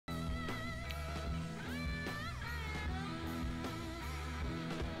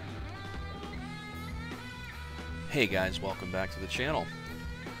Hey guys, welcome back to the channel.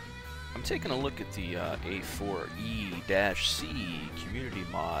 I'm taking a look at the A-4E-C community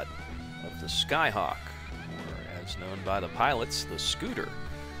mod of the Skyhawk, or as known by the pilots, the scooter.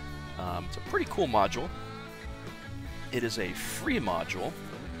 It's a pretty cool module. It is a free module.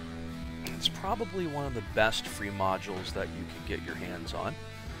 It's probably one of the best free modules that you can get your hands on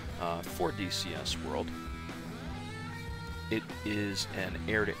for DCS World. It is an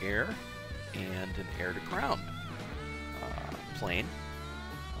air-to-air and an air-to-ground plane.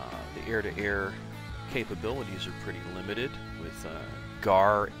 The air-to-air capabilities are pretty limited with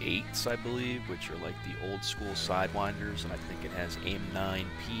GAR 8s, I believe, which are like the old school Sidewinders, and I think it has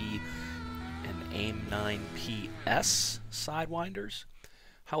AIM-9P and AIM-9PS Sidewinders.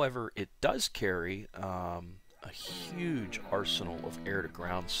 However, it does carry a huge arsenal of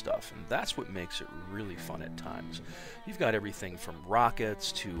air-to-ground stuff, and that's what makes it really fun at times. You've got everything from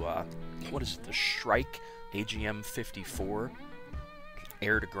rockets to, what is it, the Shrike AGM-54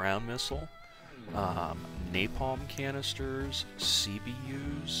 air-to-ground missile, napalm canisters,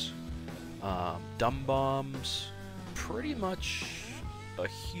 CBUs, dumb bombs, pretty much a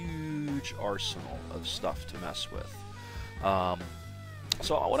huge arsenal of stuff to mess with.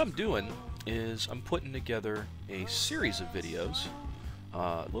 So what I'm doing is I'm putting together a series of videos,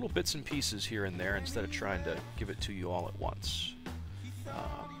 little bits and pieces here and there instead of trying to give it to you all at once.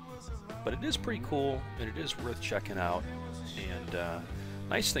 But it is pretty cool and it is worth checking out. And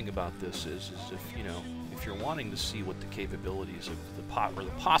nice thing about this is if you're wanting to see what the capabilities of the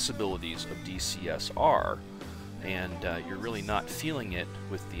possibilities of DCS are, and you're really not feeling it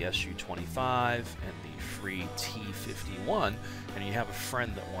with the SU-25 and the free T-51, and you have a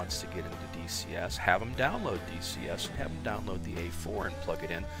friend that wants to get into DCS, have them download DCS and have them download the A4 and plug it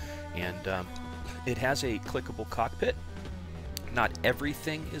in. And it has a clickable cockpit. Not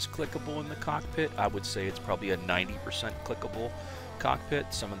everything is clickable in the cockpit. I would say it's probably a 90% clickable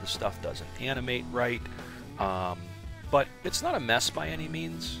cockpit. Some of the stuff doesn't animate right. But it's not a mess by any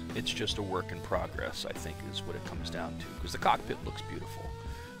means. It's just a work in progress, I think, is what it comes down to. Because the cockpit looks beautiful.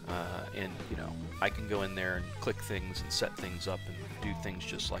 And, you know, I can go in there and click things and set things up and do things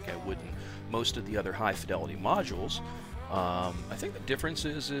just like I would in most of the other high-fidelity modules. I think the difference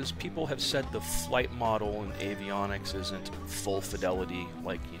is people have said the flight model in avionics isn't full fidelity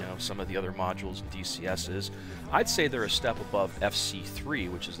like, you know, some of the other modules in DCS is. I'd say they're a step above FC3,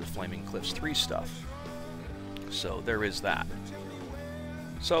 which is the Flaming Cliffs 3 stuff. So there is that.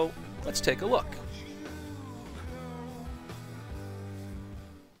 So let's take a look.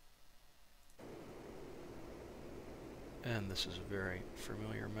 And this is a very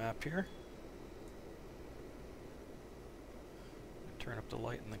familiar map here. Turn up the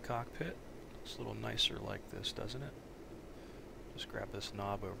light in the cockpit. It's a little nicer like this, doesn't it? Just grab this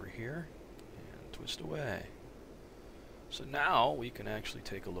knob over here and twist away. So now we can actually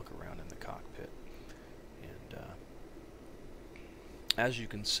take a look around in the cockpit. And as you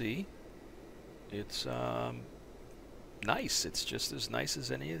can see, it's nice. It's just as nice as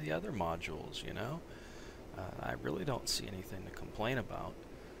any of the other modules, you know? I really don't see anything to complain about.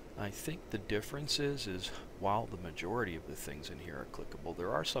 I think the difference is while the majority of the things in here are clickable, there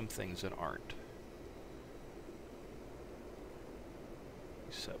are some things that aren't.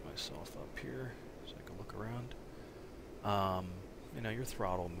 Set myself up here so I can look around. You know, your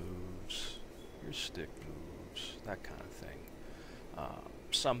throttle moves, your stick moves, that kind of thing.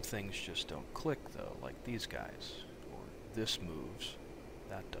 Some things just don't click though, like these guys. Or this moves,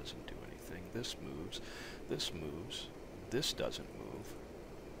 that doesn't do anything. This moves, this moves, this doesn't move.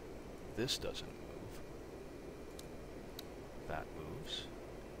 This doesn't move. That moves.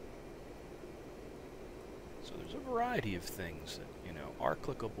 So there's a variety of things that, you know, are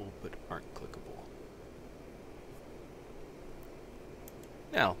clickable but aren't clickable.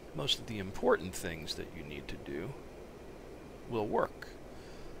 Now, most of the important things that you need to do will work.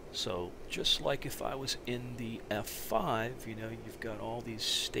 So just like if I was in the F5, you know, you've got all these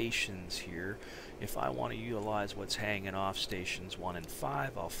stations here. If I want to utilize what's hanging off stations 1 and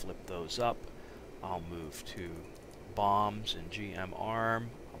 5, I'll flip those up. I'll move to bombs and GM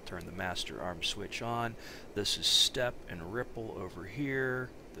arm. I'll turn the master arm switch on. This is step and ripple over here.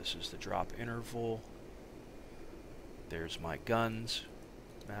 This is the drop interval. There's my guns.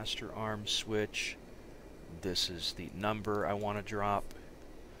 Master arm switch. This is the number I want to drop.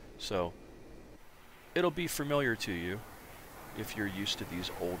 So it'll be familiar to you if you're used to these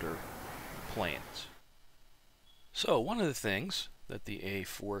older planes. So one of the things that the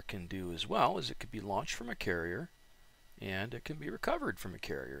A4 can do as well is it could be launched from a carrier and it can be recovered from a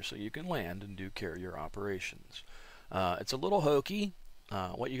carrier, so you can land and do carrier operations. It's a little hokey.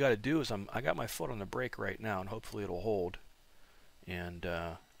 what you got to do is I got my foot on the brake right now, and hopefully it'll hold. And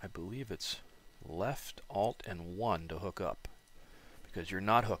I believe it's left, Alt, and 1 to hook up, because you're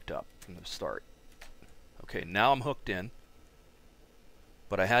not hooked up from the start. Okay, now I'm hooked in,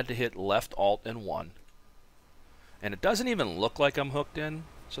 but I had to hit left, Alt, and 1. And it doesn't even look like I'm hooked in,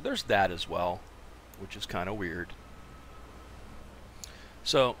 so there's that as well, which is kind of weird.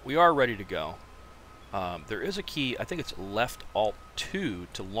 So we are ready to go. There is a key, I think it's left Alt 2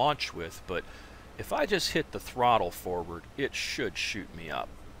 to launch with, but if I just hit the throttle forward, it should shoot me up.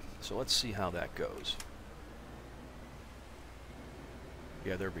 So let's see how that goes.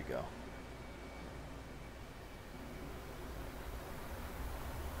 Yeah, there we go.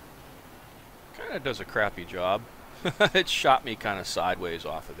 Kind of does a crappy job. It shot me kind of sideways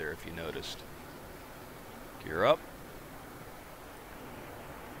off of there, if you noticed. Gear up.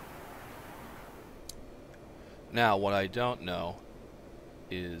 Now, what I don't know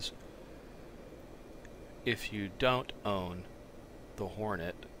is if you don't own the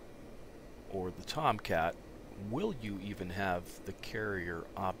Hornet or the Tomcat, will you even have the carrier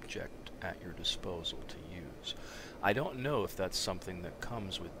object at your disposal to use? I don't know if that's something that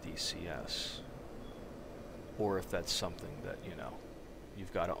comes with DCS, or if that's something that, you know,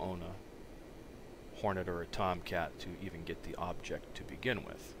 you've got to own a Hornet or a Tomcat to even get the object to begin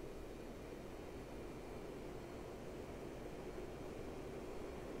with.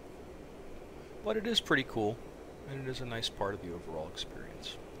 But it is pretty cool, and it is a nice part of the overall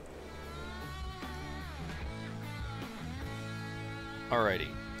experience. Alrighty,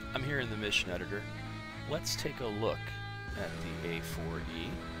 I'm here in the mission editor. Let's take a look at the A-4E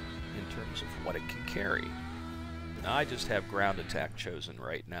in terms of what it can carry. Now, I just have ground attack chosen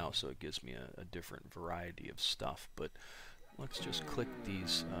right now, so it gives me a different variety of stuff. But let's just click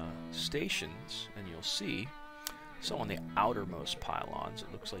these stations, and you'll see. So on the outermost pylons,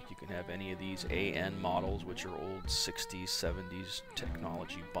 it looks like you can have any of these AN models, which are old 60s, 70s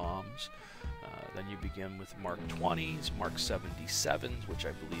technology bombs. Then you begin with Mark 20s, Mark 77s, which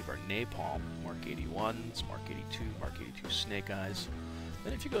I believe are napalm, Mark 81s, Mark 82, Mark 82 Snake Eyes.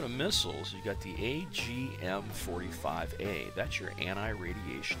 Then if you go to missiles, you got the AGM-45A. That's your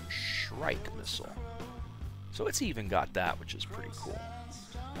anti-radiation Shrike missile. So it's even got that, which is pretty cool.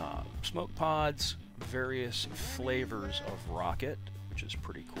 Smoke pods, various flavors of rocket, which is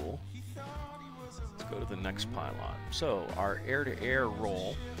pretty cool. Let's go to the next pylon. So our air-to-air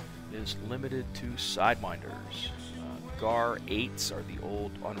roll is limited to sidewinders. GAR 8s are the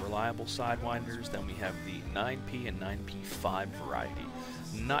old unreliable sidewinders. Then we have the 9P and 9P5 variety.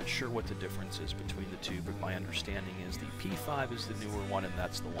 Not sure what the difference is between the two, but my understanding is the P5 is the newer one, and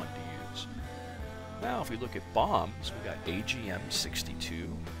that's the one to use. Now, if we look at bombs, we got AGM-62.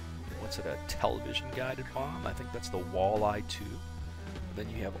 What's it, a television-guided bomb? I think that's the Walleye 2. Then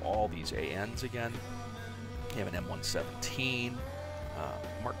you have all these ANs again. You have an M117,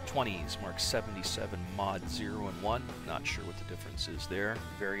 Mark 20s, Mark 77, Mod 0 and 1. Not sure what the difference is there.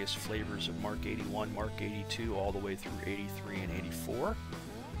 Various flavors of Mark 81, Mark 82, all the way through 83 and 84.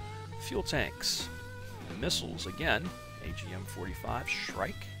 Fuel tanks. Missiles, again, AGM-45,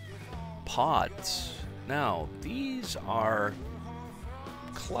 Shrike. Pods. Now, these are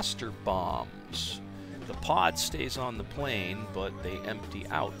cluster bombs. The pod stays on the plane, but they empty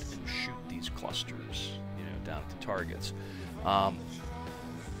out and shoot these clusters, you know, down at the targets.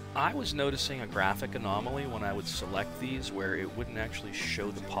 I was noticing a graphic anomaly when I would select these, where it wouldn't actually show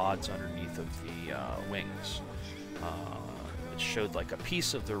the pods underneath of the wings. It showed like a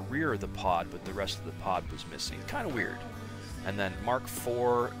piece of the rear of the pod, but the rest of the pod was missing. Kind of weird. And then Mark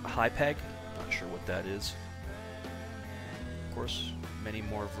 4 high peg. Not sure what that is. Of course, many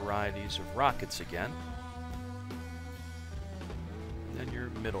more varieties of rockets again. And then your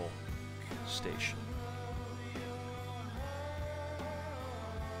middle station.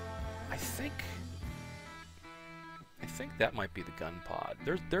 I think that might be the gun pod.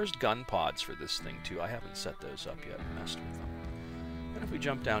 There's gun pods for this thing too. I haven't set those up yet and messed with them. And if we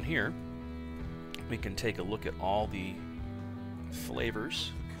jump down here, we can take a look at all the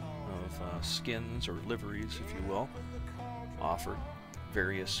flavors of skins or liveries, if you will, offered.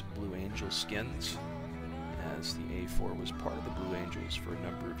 Various Blue Angel skins, as the A4 was part of the Blue Angels for a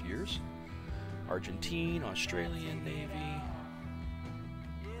number of years. Argentine, Australian Navy,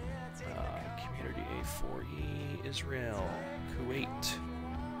 Community A-4E, Israel, Kuwait,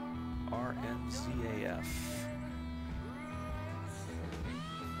 RNZAF.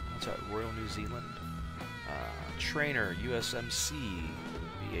 What's that? Royal New Zealand. Trainer, USMC,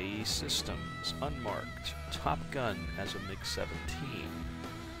 BAE Systems, Unmarked, Top Gun as a MiG-17.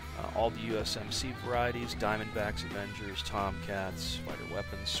 all the USMC varieties, Diamondbacks, Avengers, Tomcats, Fighter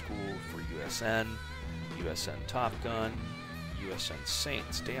Weapons School for USN, USN Top Gun, USN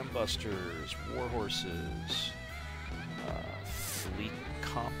Saints, Dam Busters, Warhorses, Fleet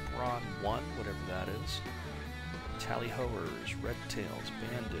Compron 1, whatever that is, Tallyhoers, Red Tails,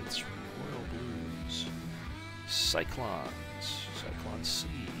 Bandits, Royal Blues, Cyclones, Cyclone C,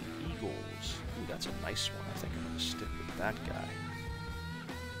 Eagles. Ooh, that's a nice one. I think I'm going to stick with that guy.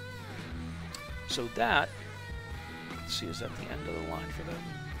 So that, let's see, is that the end of the line for them?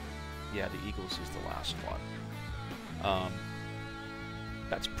 Yeah, the Eagles is the last one.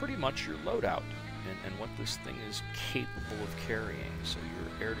 That's pretty much your loadout and what this thing is capable of carrying. So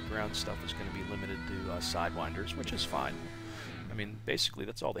your air-to-ground stuff is going to be limited to Sidewinders, which is fine. I mean, basically,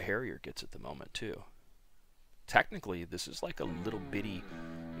 that's all the Harrier gets at the moment, too. Technically, this is like a little bitty,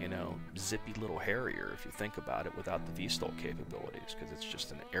 you know, zippy little Harrier, if you think about it, without the VSTOL capabilities, because it's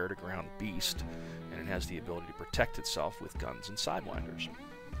just an air-to-ground beast, and it has the ability to protect itself with guns and Sidewinders.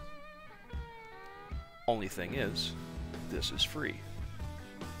 Only thing is, this is free.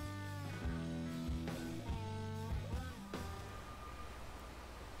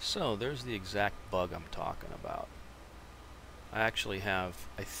 So, there's the exact bug I'm talking about. I actually have,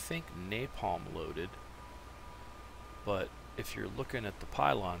 I think, napalm loaded, but if you're looking at the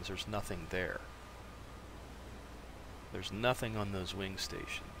pylons, there's nothing there. There's nothing on those wing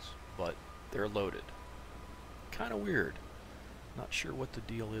stations, but they're loaded. Kind of weird. Not sure what the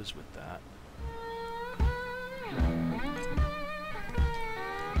deal is with that.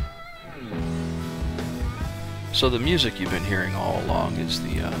 So the music you've been hearing all along is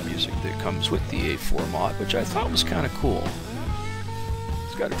the music that comes with the A4 mod, which I thought was kind of cool.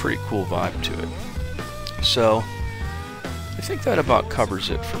 It's got a pretty cool vibe to it. So I think that about covers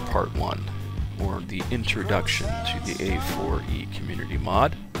it for part 1, or the introduction to the A4E community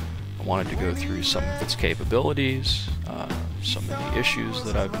mod. I wanted to go through some of its capabilities, some of the issues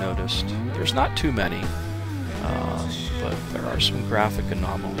that I've noticed. There's not too many, but there are some graphic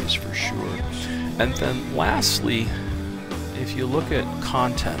anomalies for sure. And then lastly, if you look at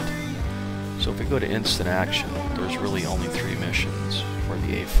content, so if we go to instant action, there's really only 3 missions for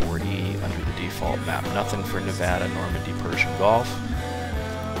the A4E under the default map. Nothing for Nevada, Normandy, Persian Gulf.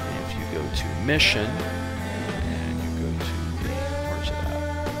 And if you go to mission, and you go to the, where's it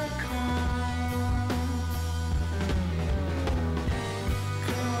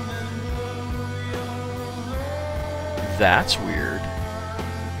at? That's weird.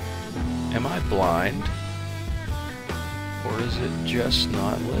 Am I blind? Or is it just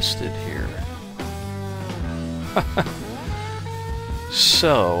not listed here?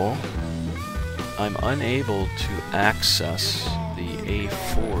 So, I'm unable to access the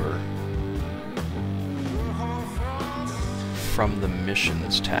A4 from the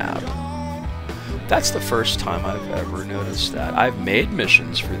Missions tab. That's the first time I've ever noticed that. I've made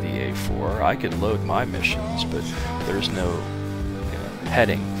missions for the A4. I could load my missions, but there's no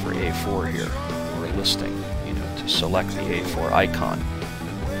heading for A4 here, or a listing, you know, to select the A4 icon.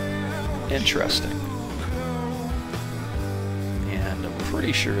 Interesting. And I'm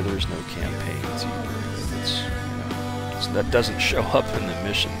pretty sure there's no campaigns either. So that doesn't show up in the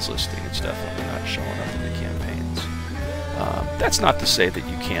missions listing. It's definitely not showing up in the campaigns. That's not to say that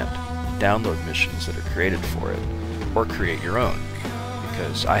you can't download missions that are created for it, or create your own,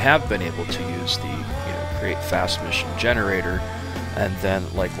 because I have been able to use the create fast mission generator. And then,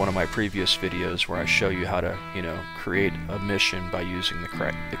 like one of my previous videos where I show you how to, create a mission by using the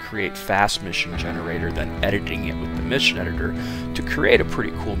create fast mission generator, then editing it with the mission editor to create a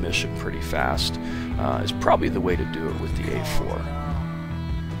pretty cool mission pretty fast, is probably the way to do it with the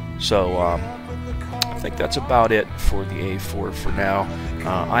A4. So I think that's about it for the A4 for now.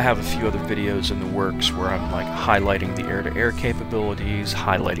 I have a few other videos in the works where I'm like highlighting the air-to-air capabilities,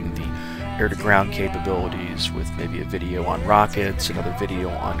 highlighting the air-to-ground capabilities with maybe a video on rockets, another video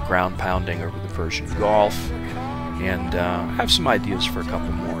on ground pounding over the Persian Gulf, and I have some ideas for a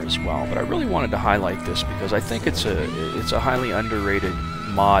couple more as well. But I really wanted to highlight this because I think it's a highly underrated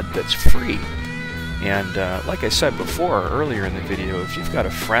mod that's free. And like I said before, earlier in the video, if you've got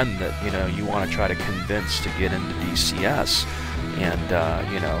a friend that you want to try to convince to get into DCS, and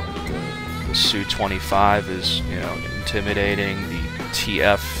the Su-25 is intimidating, the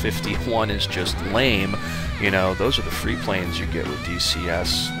TF-51 is just lame, those are the free planes you get with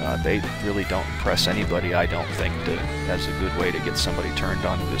DCS. They really don't impress anybody, I don't think, as a good way to get somebody turned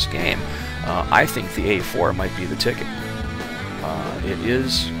on to this game. I think the A4 might be the ticket. It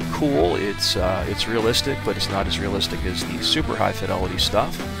is cool, it's realistic, but it's not as realistic as the super high fidelity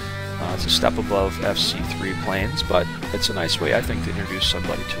stuff. It's a step above FC3 planes, but it's a nice way, I think, to introduce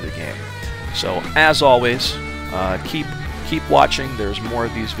somebody to the game. So, as always, keep watching. There's more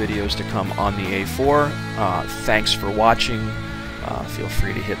of these videos to come on the A4. Thanks for watching. Feel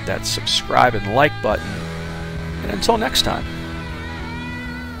free to hit that subscribe and like button. And until next time.